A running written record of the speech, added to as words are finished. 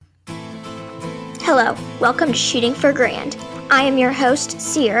Hello, welcome to Shooting for Grand. I am your host,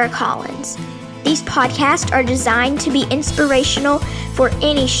 Sierra Collins. These podcasts are designed to be inspirational for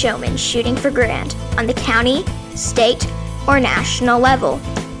any showman shooting for grand on the county, state, or national level.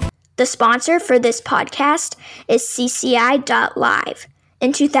 The sponsor for this podcast is CCI.live.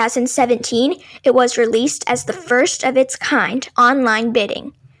 In 2017, it was released as the first of its kind online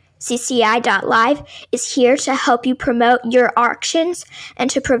bidding. CCI.live is here to help you promote your auctions and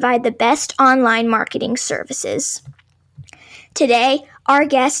to provide the best online marketing services. Today, our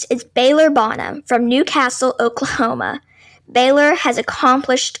guest is Baylor Bonham from Newcastle, Oklahoma. Baylor has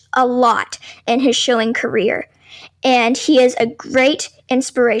accomplished a lot in his showing career, and he is a great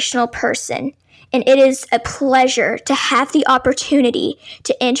inspirational person. And it is a pleasure to have the opportunity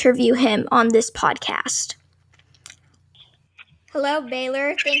to interview him on this podcast. Hello,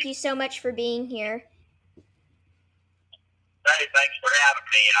 Baylor. Thank you so much for being here. Hey, thanks for having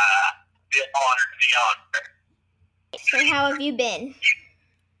me. Feel honored to be on. So how have you been?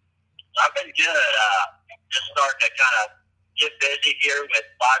 I've been good. Just starting to kind of get busy here with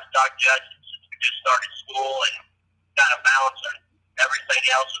livestock judging since we just started school and kind of balancing everything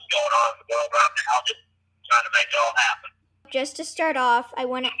else that's going on in the world right now, just trying to make it all happen. Just to start off, I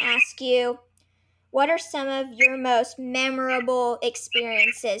want to ask you, what are some of your most memorable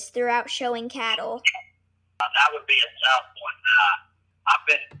experiences throughout showing cattle? That would be a tough one. I've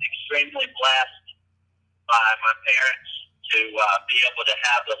been extremely blessed by my parents to be able to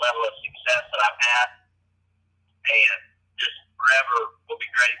have the level of success that I've had, and just forever will be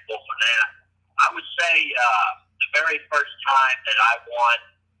grateful for that. I would say the very first time that I won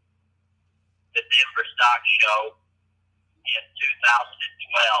the Denver Stock Show in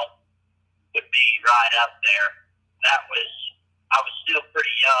 2012 would be right up there. I was still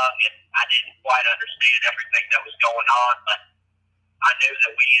pretty young and I didn't quite understand everything that was going on, but I knew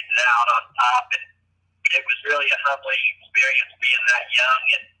that we ended out on top, and it was really a humbling experience being that young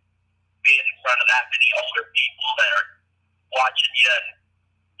and being in front of that many older people that are watching you and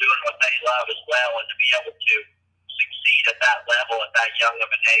doing what they love as well, and to be able to succeed at that level at that young of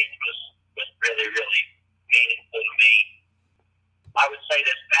an age was really, really meaningful to me. I would say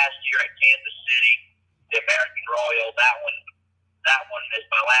this past year at Kansas City, the American Royal, that one is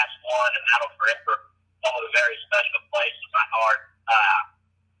my last one, and that'll forever hold a very special place in my heart.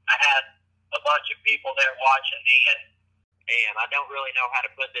 I had a bunch of people there watching me, and I don't really know how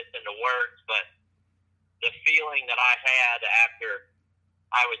to put this into words, but the feeling that I had after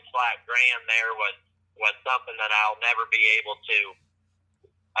I would slap grand there was something that I'll never be able to,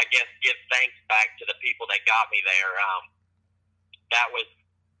 I guess, give thanks back to the people that got me there.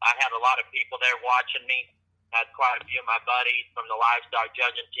 I had a lot of people there watching me. Had quite a few of my buddies from the livestock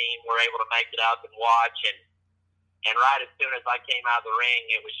judging team were able to make it up and watch, and right as soon as I came out of the ring,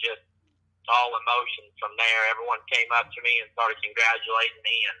 it was just all emotions from there. Everyone came up to me and started congratulating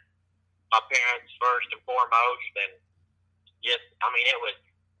me, and my parents first and foremost, and just,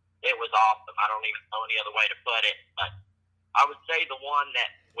 it was awesome. I don't even know any other way to put it, but I would say the one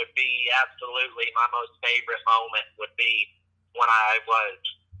that would be absolutely my most favorite moment would be when I was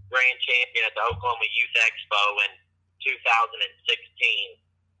grand champion at the Oklahoma Youth Expo in 2016.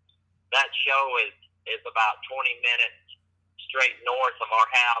 That show is about 20 minutes straight north of our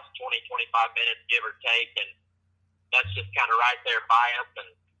house, 20-25 minutes, give or take, and that's just kind of right there by us,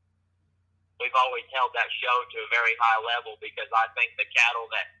 and we've always held that show to a very high level because I think the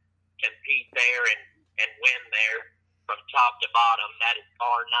cattle that compete there and win there from top to bottom, that is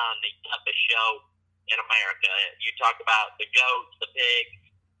bar none the toughest show in America. You talk about the goats, the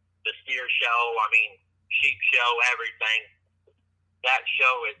pigs, the steer show, sheep show, everything. That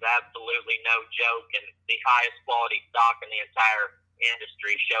show is absolutely no joke, and the highest quality stock in the entire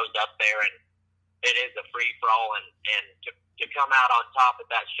industry shows up there, and it is a free-for-all, and to come out on top of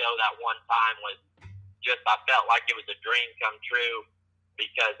that show that one time was just, I felt like it was a dream come true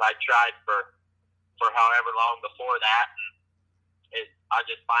because I tried for however long before that, and I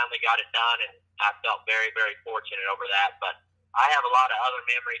just finally got it done, and I felt very, very fortunate over that. But I have a lot of other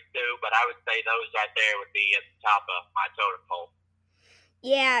memories too, but I would say those right there would be at the top of my totem pole.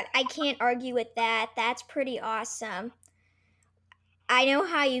 Yeah, I can't argue with that. That's pretty awesome. I know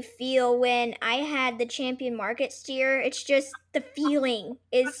how you feel when I had the champion market steer. It's just the feeling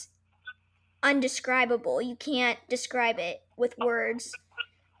is undescribable. You can't describe it with words.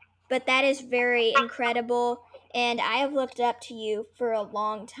 But that is very incredible, and I have looked up to you for a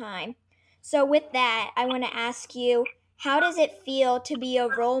long time. So with that, I want to ask you, how does it feel to be a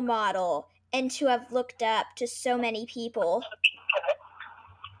role model and to have looked up to so many people?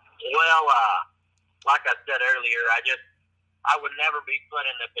 Well, like I said earlier, I would never be put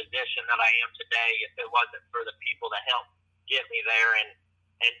in the position that I am today if it wasn't for the people that helped get me there. And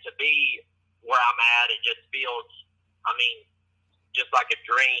to be where I'm at, it just feels, I mean, just like a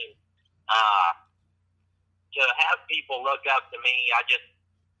dream. To have people look up to me, I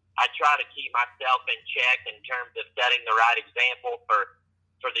try to keep myself in check in terms of setting the right example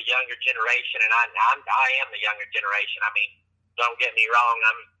for the younger generation, and I am the younger generation. I mean, don't get me wrong.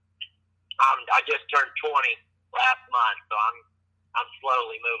 I just turned 20 last month, so I'm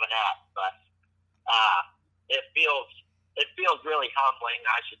slowly moving up. But it feels really humbling,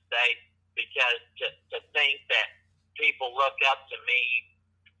 I should say, because to think that people look up to me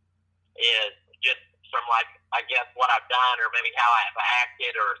is just from, like, I guess what I've done or maybe how I've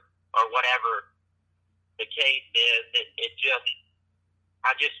acted or whatever the case is.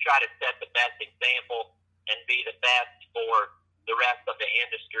 I just try to set the best example and be the best for the rest of the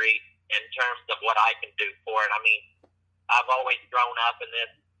industry in terms of what I can do for it. I mean, I've always grown up in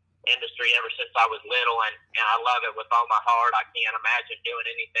this industry ever since I was little, and I love it with all my heart. I can't imagine doing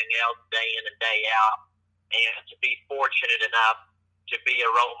anything else day in and day out. And to be fortunate enough to be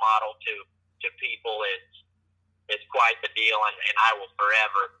a role model to people is quite the deal, and I will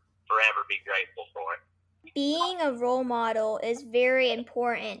forever be grateful for it. Being a role model is very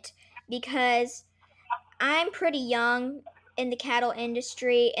important because I'm pretty young in the cattle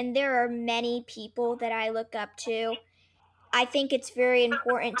industry, and there are many people that I look up to. I think it's very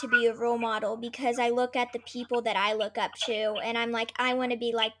important to be a role model because I look at the people that I look up to, and I'm like, I want to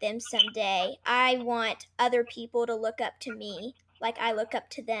be like them someday. I want other people to look up to me like I look up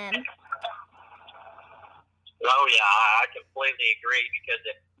to them. Oh, yeah, I completely agree, because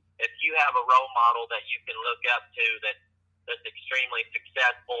if you have a role model that you can look up to that's extremely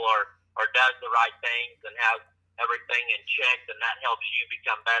successful or does the right things and has everything in check, then that helps you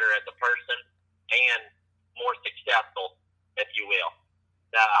become better as a person and more successful, if you will.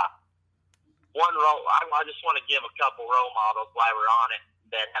 I just want to give a couple role models while we're on it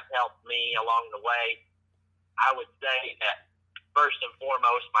that have helped me along the way. I would say that first and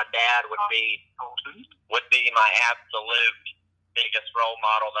foremost, my dad would be my absolute biggest role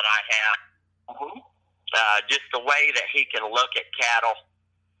model that I have. Just the way that he can look at cattle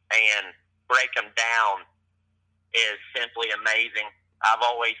and break them down is simply amazing. I've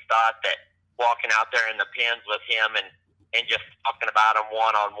always thought that walking out there in the pens with him and just talking about them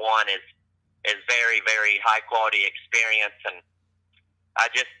one-on-one is very, very high-quality experience, and I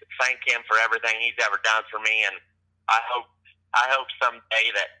just thank him for everything he's ever done for me, and I hope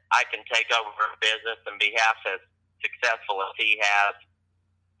someday that I can take over a business and be half as successful as he has.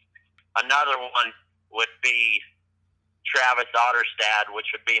 Another one would be Travis Otterstad, which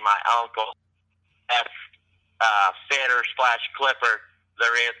would be my uncle. Best fitter / clipper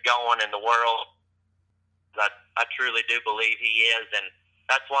there is going in the world. I truly do believe he is, and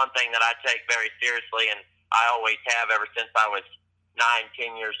that's one thing that I take very seriously, and I always have ever since I was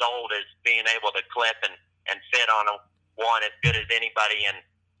 9-10 years old, is being able to clip and fit on one as good as anybody, and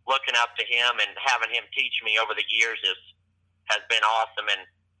looking up to him and having him teach me over the years has been awesome. And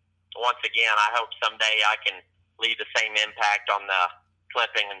once again, I hope someday I can leave the same impact on the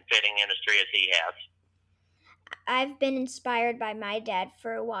clipping and fitting industry as he has. I've been inspired by my dad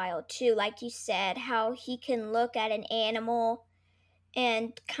for a while too, like you said, how he can look at an animal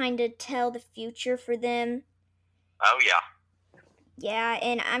and kind of tell the future for them. Oh yeah. Yeah,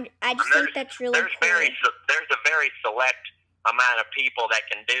 and I just think that's really cool. There's a very select amount of people that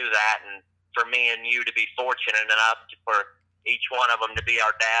can do that, and for me and you to be fortunate enough for each one of them to be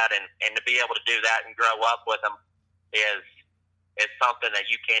our dad and to be able to do that and grow up with them is something that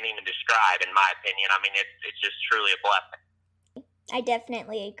you can't even describe, in my opinion. I mean, it's just truly a blessing. I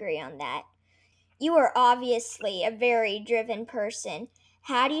definitely agree on that. You are obviously a very driven person.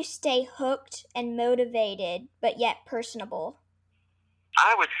 How do you stay hooked and motivated, but yet personable?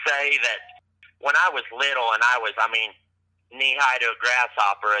 I would say that when I was little and knee-high to a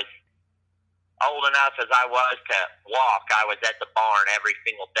grasshopper, as old enough as I was to walk, I was at the barn every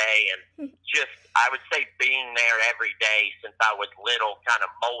single day, and just, I would say, being there every day since I was little kind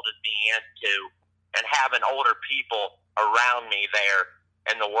of molded me into, and having older people around me there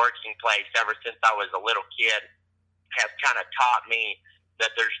in the working place ever since I was a little kid has kind of taught me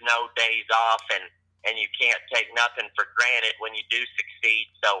that there's no days off, and you can't take nothing for granted when you do succeed.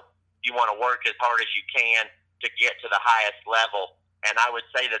 So you want to work as hard as you can to get to the highest level. And I would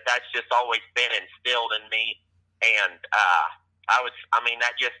say that that's just always been instilled in me. And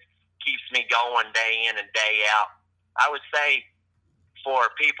that just keeps me going day in and day out. I would say for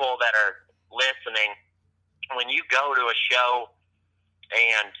people that are listening, when you go to a show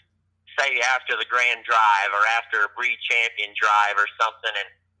and say after the grand drive or after a breed champion drive or something,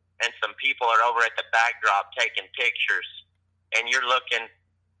 and some people are over at the backdrop taking pictures, and you're looking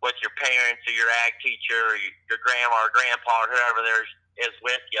with your parents or your ag teacher or your grandma or grandpa or whoever there is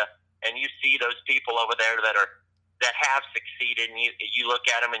with you, and you see those people over there that have succeeded, and you look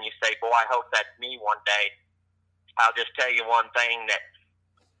at them and you say, boy, I hope that's me one day. I'll just tell you one thing, that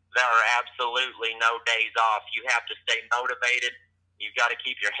there are absolutely no days off. You have to stay motivated. You've got to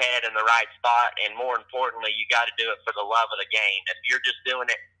keep your head in the right spot, and more importantly, you got to do it for the love of the game. If you're just doing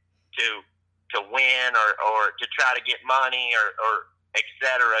it to win or to try to get money or et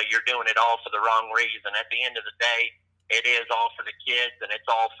cetera, you're doing it all for the wrong reason. At the end of the day, it is all for the kids, and it's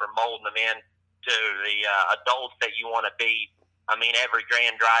all for molding them in to the adults that you want to be. I mean, every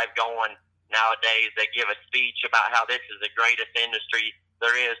grand drive going nowadays, they give a speech about how this is the greatest industry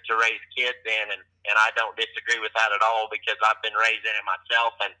there is to raise kids in, and I don't disagree with that at all, because I've been raised in it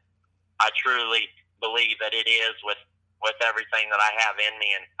myself, and I truly believe that it is with everything that I have in me,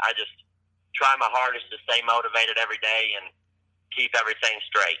 and I just try my hardest to stay motivated every day and keep everything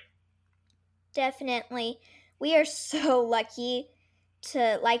straight. Definitely. We are so lucky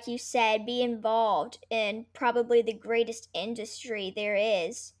to, like you said, be involved in probably the greatest industry there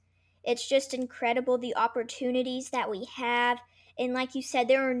is. It's just incredible, the opportunities that we have. And like you said,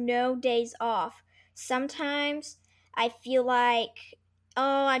 there are no days off. Sometimes I feel like,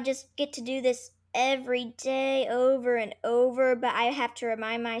 I just get to do this every day over and over, but I have to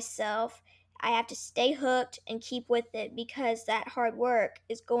remind myself I have to stay hooked and keep with it, because that hard work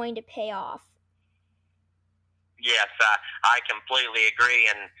is going to pay off. Yes, I completely agree,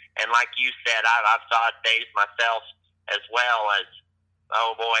 and like you said, I've thought days myself as well as,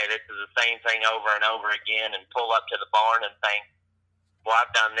 oh boy, this is the same thing over and over again, and pull up to the barn and think, well,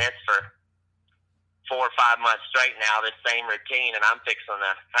 I've done this for 4 or 5 months straight now, this same routine, and I'm fixing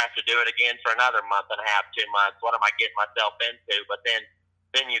to have to do it again for another month and a half, 2 months. What am I getting myself into? But then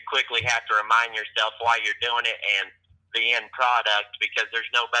you quickly have to remind yourself why you're doing it and the end product, because there's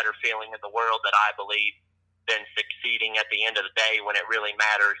no better feeling in the world that I believe than succeeding at the end of the day when it really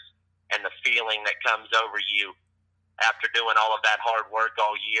matters, and the feeling that comes over you after doing all of that hard work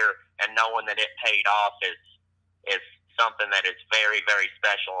all year and knowing that it paid off is something that is very, very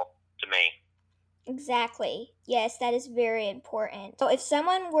special to me. Exactly. Yes, that is very important. So if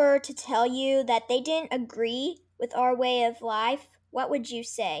someone were to tell you that they didn't agree with our way of life, what would you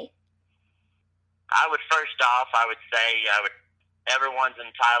say? I would say everyone's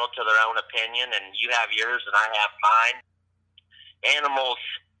entitled to their own opinion, and you have yours and I have mine. Animals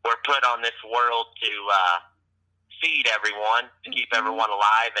were put on this world to feed everyone, to keep everyone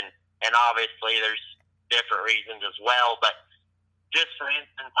alive, and obviously there's different reasons as well, but just for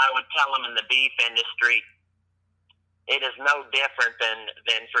instance, I would tell them in the beef industry, it is no different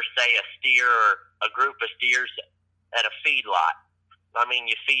than for, say, a steer or a group of steers at a feedlot. I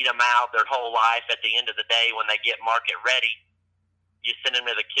mean, you feed them out their whole life. At the end of the day, when they get market ready, you send them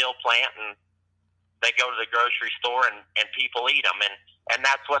to the kill plant, and they go to the grocery store, and people eat them, and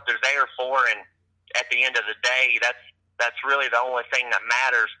that's what they're there for. And at the end of the day, that's really the only thing that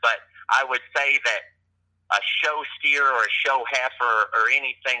matters. But I would say that a show steer or a show heifer or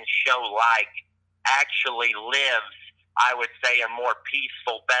anything show-like actually lives, I would say, a more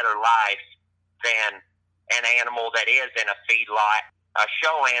peaceful, better life than an animal that is in a feedlot. A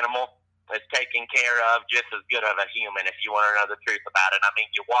show animal is taken care of just as good of a human, if you want to know the truth about it. I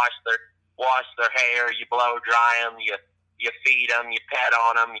mean, you wash their hair, you blow dry them, you feed them, you pet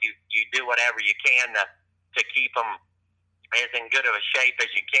on them, you do whatever you can to keep them as in good of a shape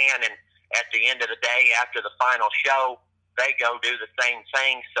as you can. And at the end of the day, after the final show, they go do the same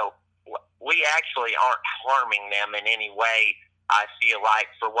thing. So we actually aren't harming them in any way, I feel like,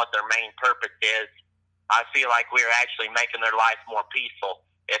 for what their main purpose is. I feel like we're actually making their life more peaceful,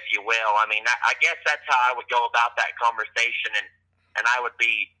 if you will. I mean, I guess that's how I would go about that conversation, and I would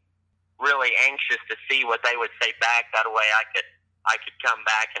be really anxious to see what they would say back. That way I could come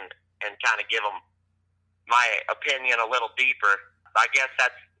back and kind of give them my opinion a little deeper. I guess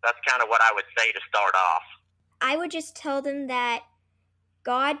that's kind of what I would say to start off. I would just tell them that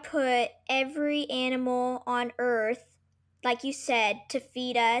God put every animal on earth, like you said, to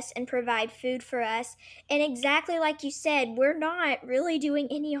feed us and provide food for us. And exactly like you said, we're not really doing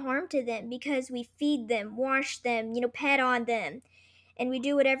any harm to them because we feed them, wash them, pet on them. And we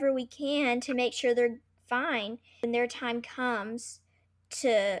do whatever we can to make sure they're fine. When their time comes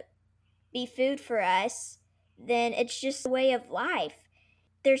to be food for us, then it's just a way of life.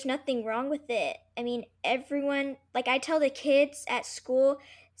 There's nothing wrong with it. I mean, everyone, like I tell the kids at school,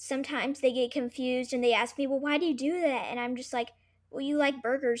 sometimes they get confused and they ask me, well, why do you do that? And I'm just like, well, you like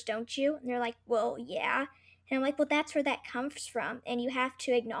burgers, don't you? And they're like, well, yeah. And I'm like, well, that's where that comes from, and you have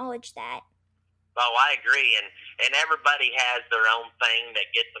to acknowledge that. Oh, I agree, and everybody has their own thing that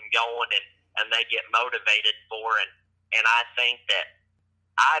gets them going, and they get motivated for, and I think that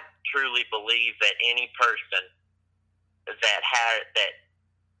I truly believe that any person that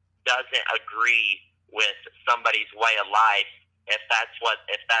doesn't agree with somebody's way of life, if that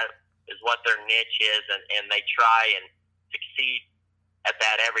is what their niche is, and they try and succeed at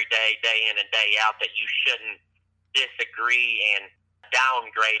that every day, day in and day out, that you shouldn't disagree and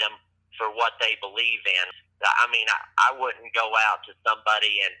downgrade them for what they believe in. I mean, I wouldn't go out to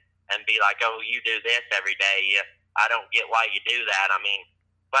somebody and be like, oh, you do this every day. I don't get why you do that. I mean,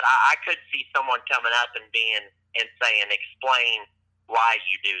 but I could see someone coming up and saying, explain why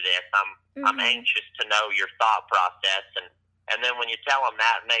you do this. I'm anxious to know your thought process. And then when you tell them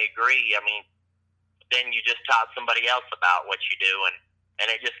that and they agree, I mean, then you just taught somebody else about what you do. And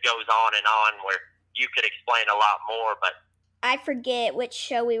it just goes on and on where you could explain a lot more, but I forget which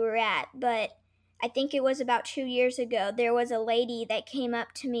show we were at, but I think it was about 2 years ago. There was a lady that came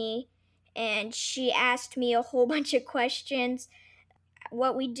up to me and she asked me a whole bunch of questions,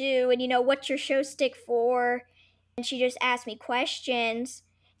 what we do, and what's your show stick for? And she just asked me questions,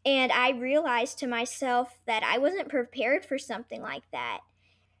 and I realized to myself that I wasn't prepared for something like that.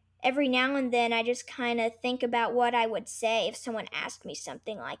 Every now and then I just kind of think about what I would say if someone asked me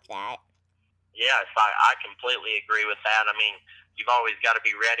something like that. Yes, I completely agree with that. I mean, you've always got to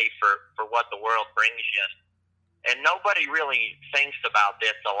be ready for what the world brings you. And nobody really thinks about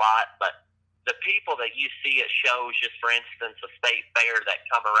this a lot, but the people that you see at shows, just for instance, a state fair that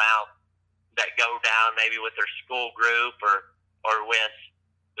come around, that go down maybe with their school group or with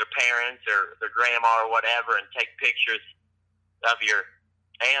their parents or their grandma or whatever and take pictures of your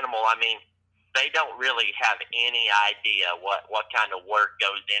animal, I mean, they don't really have any idea what kind of work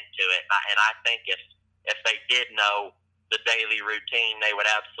goes into it. And I think if they did know the daily routine, they would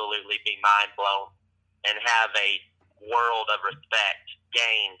absolutely be mind blown and have a world of respect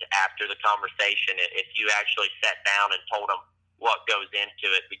gained after the conversation if you actually sat down and told them what goes into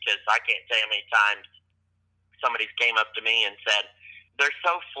it. Because I can't tell you how many times somebody's came up to me and said, they're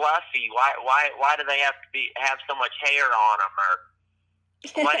so fluffy. Why do they have to have so much hair on them? Or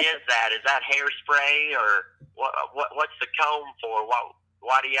what is that? Is that hairspray, or what's the comb for?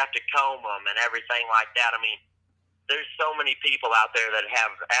 Why do you have to comb them and everything like that? I mean, there's so many people out there that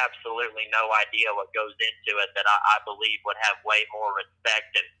have absolutely no idea what goes into it that I believe would have way more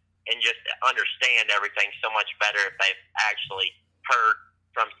respect and just understand everything so much better if they've actually heard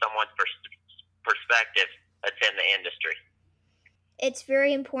from someone's perspective that's in the industry. It's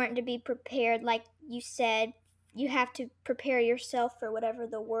very important to be prepared. Like you said, you have to prepare yourself for whatever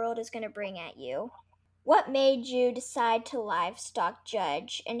the world is going to bring at you. What made you decide to livestock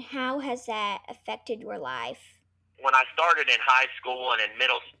judge, and how has that affected your life? When I started in high school and in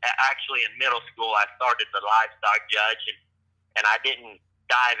middle school, I started the livestock judge, and I didn't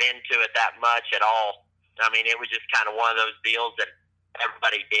dive into it that much at all. I mean, it was just kind of one of those deals that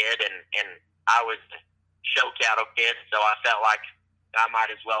everybody did, and I was a show cattle kid, so I felt like I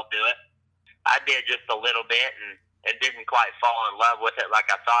might as well do it. I did just a little bit and didn't quite fall in love with it like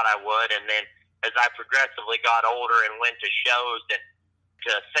I thought I would. And then as I progressively got older and went to shows, and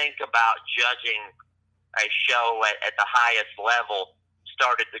to think about judging a show at the highest level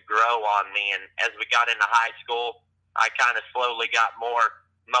started to grow on me. And as we got into high school, I kind of slowly got more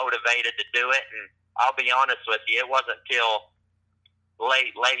motivated to do it. And I'll be honest with you, it wasn't till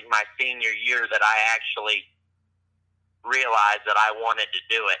late in my senior year that I actually realized that I wanted to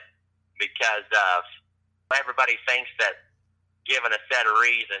do it. Because everybody thinks that given a set of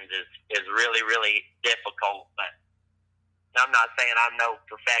reasons is really, really difficult. But I'm not saying I'm no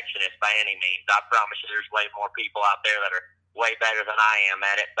perfectionist by any means. I promise you there's way more people out there that are way better than I am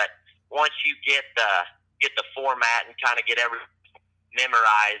at it. But once you get the format and kind of get everything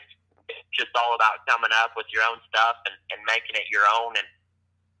memorized, it's just all about coming up with your own stuff and making it your own. And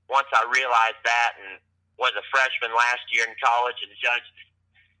once I realized that and was a freshman last year in college and judged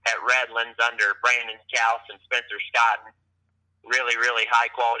at Redlands under Brandon Kaus and Spencer Scott, really, really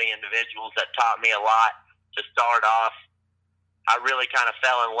high-quality individuals that taught me a lot to start off. I really kind of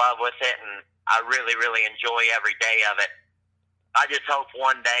fell in love with it, and I really, really enjoy every day of it. I just hope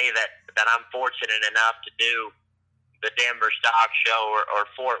one day that I'm fortunate enough to do the Denver Stock Show or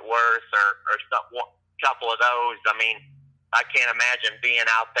Fort Worth or a couple of those. I mean, I can't imagine being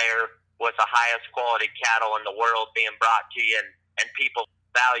out there with the highest quality cattle in the world being brought to you and people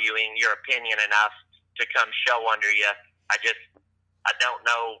valuing your opinion enough to come show under you. I don't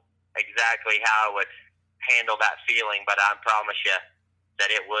know exactly how I would handle that feeling, but I promise you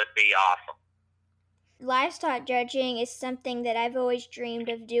that it would be awesome. Livestock judging is something that I've always dreamed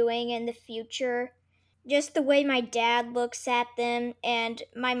of doing in the future. Just the way my dad looks at them, and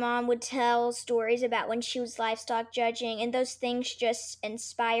my mom would tell stories about when she was livestock judging, and those things just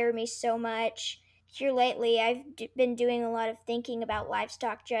inspire me so much. Here lately, I've been doing a lot of thinking about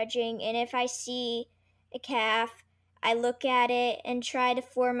livestock judging, and if I see a calf, I look at it and try to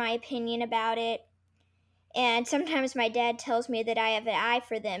form my opinion about it. And sometimes my dad tells me that I have an eye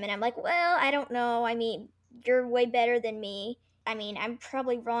for them, and I'm like, well, I don't know. I mean, you're way better than me. I mean, I'm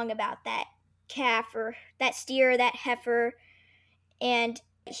probably wrong about that calf or that steer or that heifer. And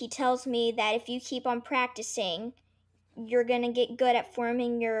he tells me that if you keep on practicing, you're going to get good at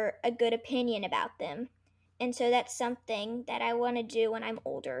forming a good opinion about them. And so that's something that I want to do when I'm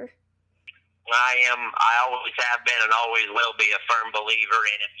older. I always have been and always will be a firm believer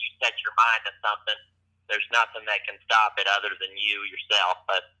in if you set your mind to something, there's nothing that can stop it other than you yourself.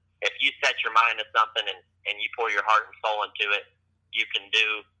 But if you set your mind to something and you pour your heart and soul into it, you can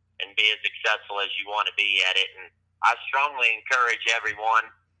do and be as successful as you want to be at it. And I strongly encourage everyone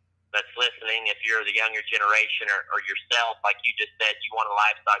that's listening, if you're the younger generation or yourself, like you just said, you want a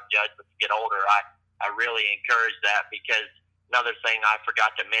livestock judge but to get older, I really encourage that, because another thing I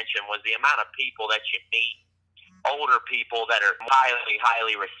forgot to mention was the amount of people that you meet, older people that are highly,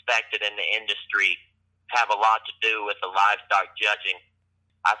 highly respected in the industry, have a lot to do with the livestock judging.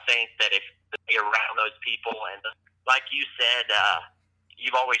 I think that if you're around those people, and like you said,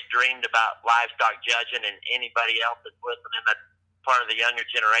 you've always dreamed about livestock judging, and anybody else that's listening that's part of the younger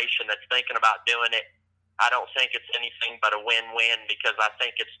generation that's thinking about doing it, I don't think it's anything but a win-win, because I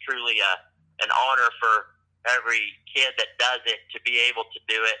think it's truly an honor for every kid that does it to be able to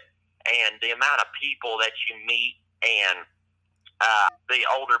do it. And the amount of people that you meet, and the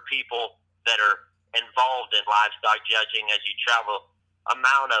older people that are involved in livestock judging as you travel,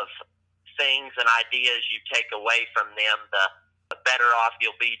 amount of things and ideas you take away from them, the better off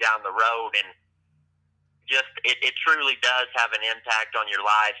you'll be down the road. And just it truly does have an impact on your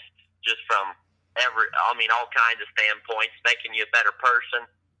life, just from all kinds of standpoints, making you a better person,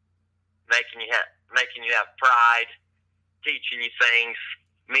 making you have pride, teaching you things,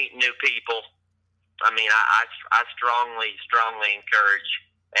 meeting new people. I mean, I strongly encourage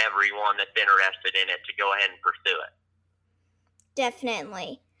everyone that's interested in it to go ahead and pursue it.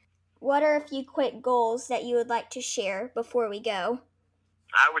 Definitely. What are a few quick goals that you would like to share before we go?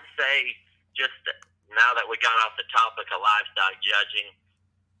 I would say, just now that we got off the topic of livestock judging,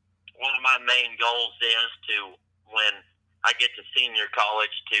 one of my main goals is to, when I get to senior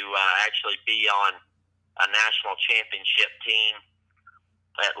college, to actually be on a national championship team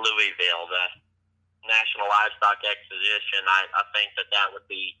at Louisville, the National Livestock Exposition. I think that would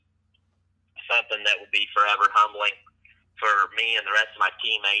be something that would be forever humbling for me and the rest of my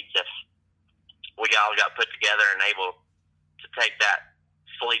teammates if we all got put together and able to take that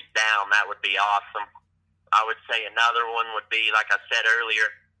fleet down. That would be awesome. I would say another one would be, like I said earlier,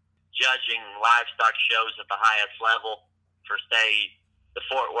 judging livestock shows at the highest level for, say, the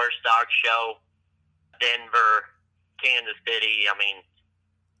Fort Worth Stock Show, Denver, Kansas City,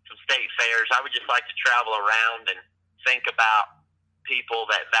 some state fairs. I would just like to travel around and think about people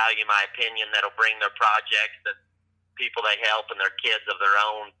that value my opinion, that'll bring their projects, and people they help, and their kids of their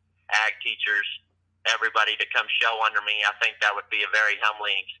own, ag teachers, everybody to come show under me. I think that would be a very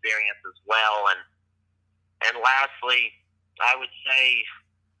humbling experience as well. And lastly, I would say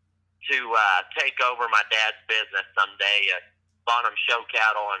to take over my dad's business someday at Bonham Show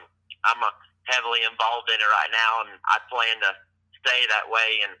Cattle, and I'm heavily involved in it right now, and I plan to stay that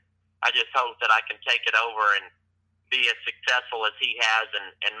way. And I just hope that I can take it over and be as successful as he has,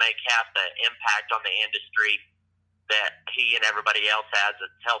 and make half the impact on the industry that he and everybody else has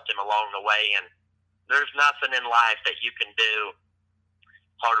that's helped him along the way. And there's nothing in life that you can do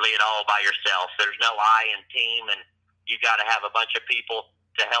hardly at all by yourself. There's no I in team, and you got to have a bunch of people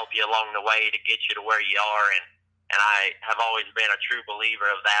to help you along the way to get you to where you are. And I have always been a true believer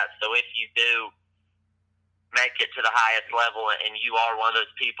of that. So if you do make it to the highest level, and you are one of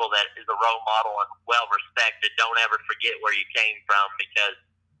those people that is a role model and well respected, don't ever forget where you came from, because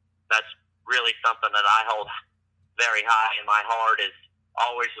that's really something that I hold very high in my heart, is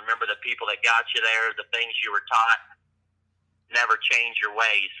always remember the people that got you there, the things you were taught. Never change your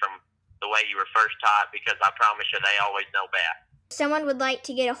ways from the way you were first taught, because I promise you they always know best. If someone would like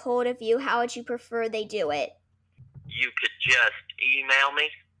to get a hold of you, how would you prefer they do it? You could just email me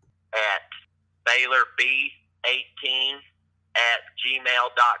at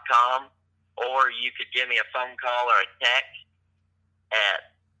BaylorB18@gmail.com, or you could give me a phone call or a text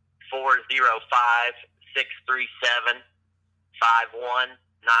at 405-637-5685.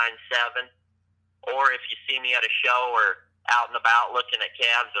 or if you see me at a show or out and about looking at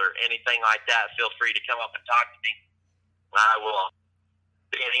calves or anything like that, feel free to come up and talk to me. I will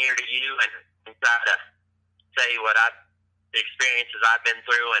be an ear to you and try to say the experiences I've been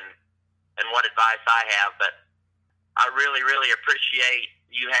through and what advice I have. But I really, really appreciate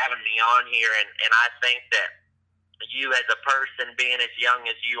you having me on here, and I think that you as a person, being as young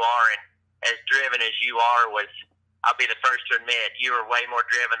as you are and as driven as you are, I'll be the first to admit, you were way more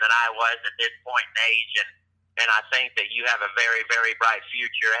driven than I was at this point in age, and I think that you have a very, very bright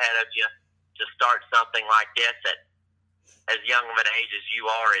future ahead of you. To start something like this at as young of an age as you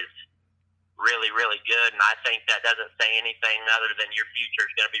are is really, really good, and I think that doesn't say anything other than your future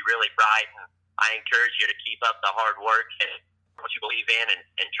is going to be really bright, and I encourage you to keep up the hard work and what you believe in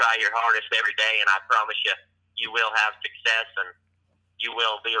and try your hardest every day, and I promise you, you will have success and you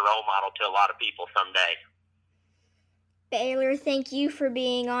will be a role model to a lot of people someday. Baylor, thank you for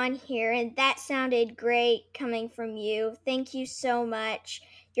being on here, and that sounded great coming from you. Thank you so much.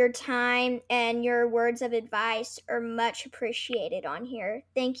 Your time and your words of advice are much appreciated on here.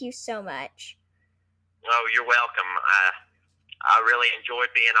 Thank you so much. Oh, you're welcome. I really enjoyed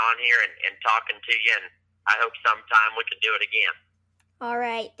being on here and talking to you, and I hope sometime we can do it again. All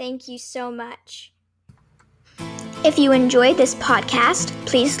right. Thank you so much. If you enjoyed this podcast,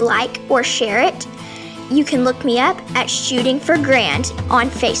 please like or share it. You can look me up at Shooting for Grand on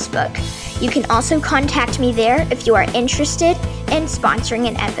Facebook. You can also contact me there if you are interested in sponsoring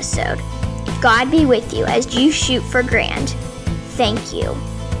an episode. God be with you as you shoot for grand. Thank you.